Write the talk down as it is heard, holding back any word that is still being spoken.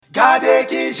Gade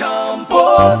ki jam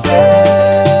pose,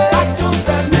 ak yon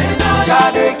sel menaj.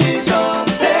 Gade ki jam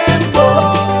tempo,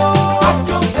 ak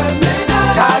yon sel menaj.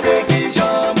 Gade ki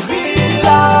jam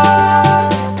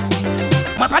relax.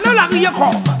 Ma pa nou la riye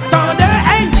kon, tande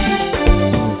hey.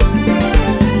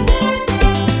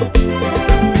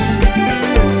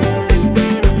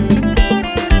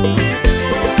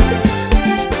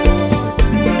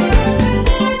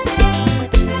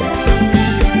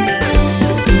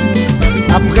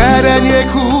 Après dernier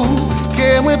coup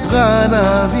que moi prends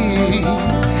en vie,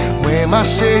 moi ma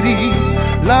chérie,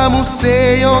 l'amour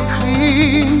c'est un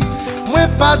crime. Moi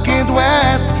pas qu'un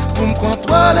doit pour me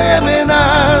contrôler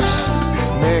ménage,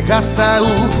 mais grâce à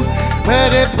vous, moi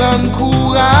reprendre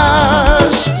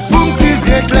courage. Pour me dire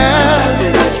bien clair.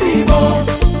 Ménage vivant,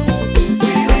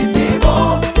 il est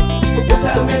bon. Que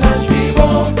ça ménage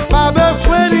vivant, Pas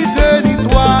besoin ni de ni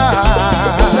toi.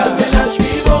 ça ménage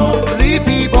vivant.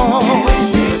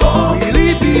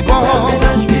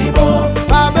 Ménage vivant,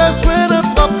 Pas besoin de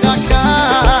trop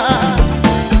tracas.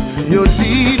 Yo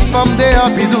dit femme de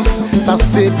happy douce, ça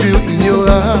c'est pure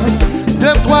ignorance.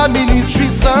 2-3 minutes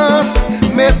jouissance,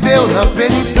 mettez-vous dans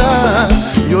pénitence.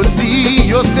 Yo dit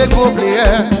yo c'est complet,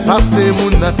 passez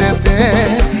moun nan tête.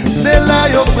 C'est là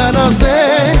yo prend dans zin,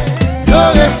 yo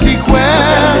récit quoi.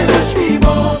 ménage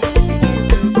vivant,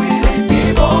 il est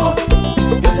vivant.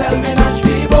 Que ça ménage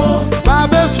vivant, Pas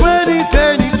besoin ni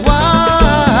de ni toi.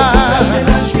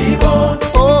 ménage vivant,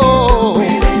 Oh.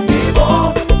 il est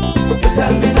vivant. Que ça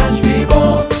ménage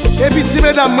vivant. Et puis si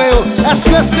mesdames, est-ce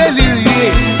que c'est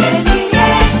lié?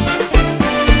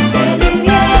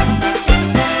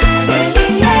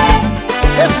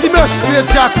 Et si monsieur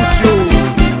Diakoutio?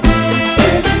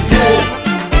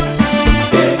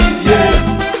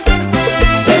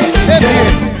 Eh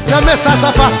bien, un message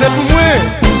à passer pour moi.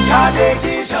 Gade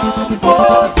ki jam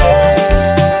pose,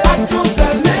 ak yon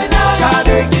sel menaj.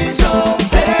 Gade ki jam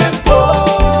tempo,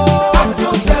 ak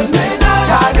yon sel menaj.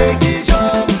 Gade ki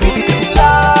jam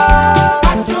relax,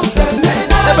 ak yon sel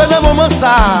menaj. Eh bien, dans moment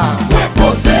ça, Mwen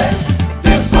pose,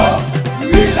 tempo,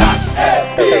 relax,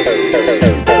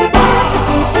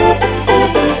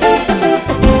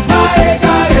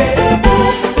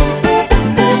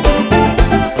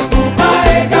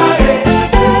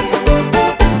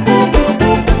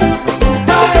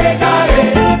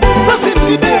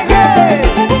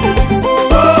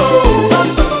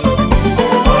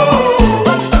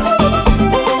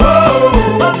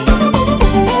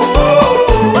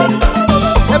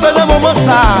 eh bien, dans moment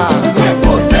ça, Mwen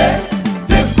pose,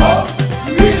 tempo,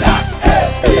 relax,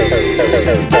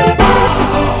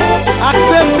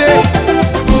 acceptez.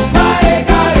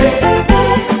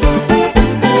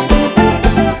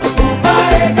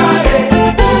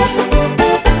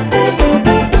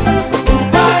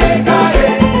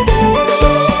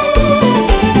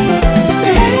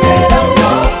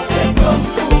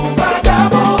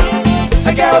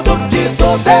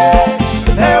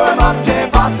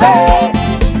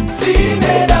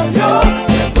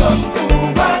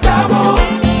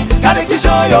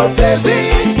 Yo sezi,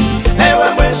 e wè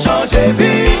mwen chanje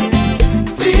vi.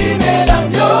 Si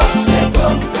mesdames yo, e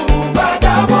kom pou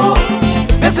vagabond.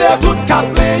 Men se tout kap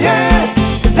pleye,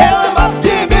 e wè mat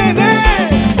ki mene.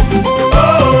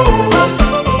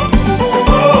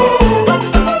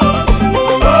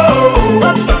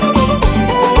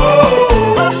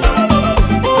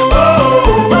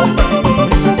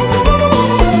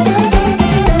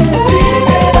 Si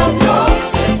mesdames yo,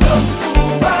 e kom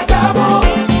pou vagabond.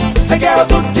 Se ke yo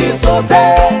tout ki sote,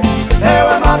 e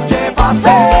wè map gen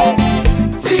pase.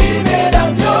 Si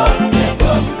mesdames yo, e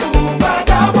kom pou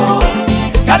vagabond.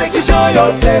 Gade ki jan yo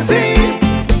sezi,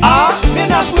 a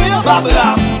menaj mwen va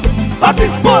bram. Pa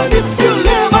disponib sur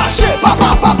le marché,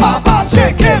 pa,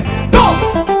 cheke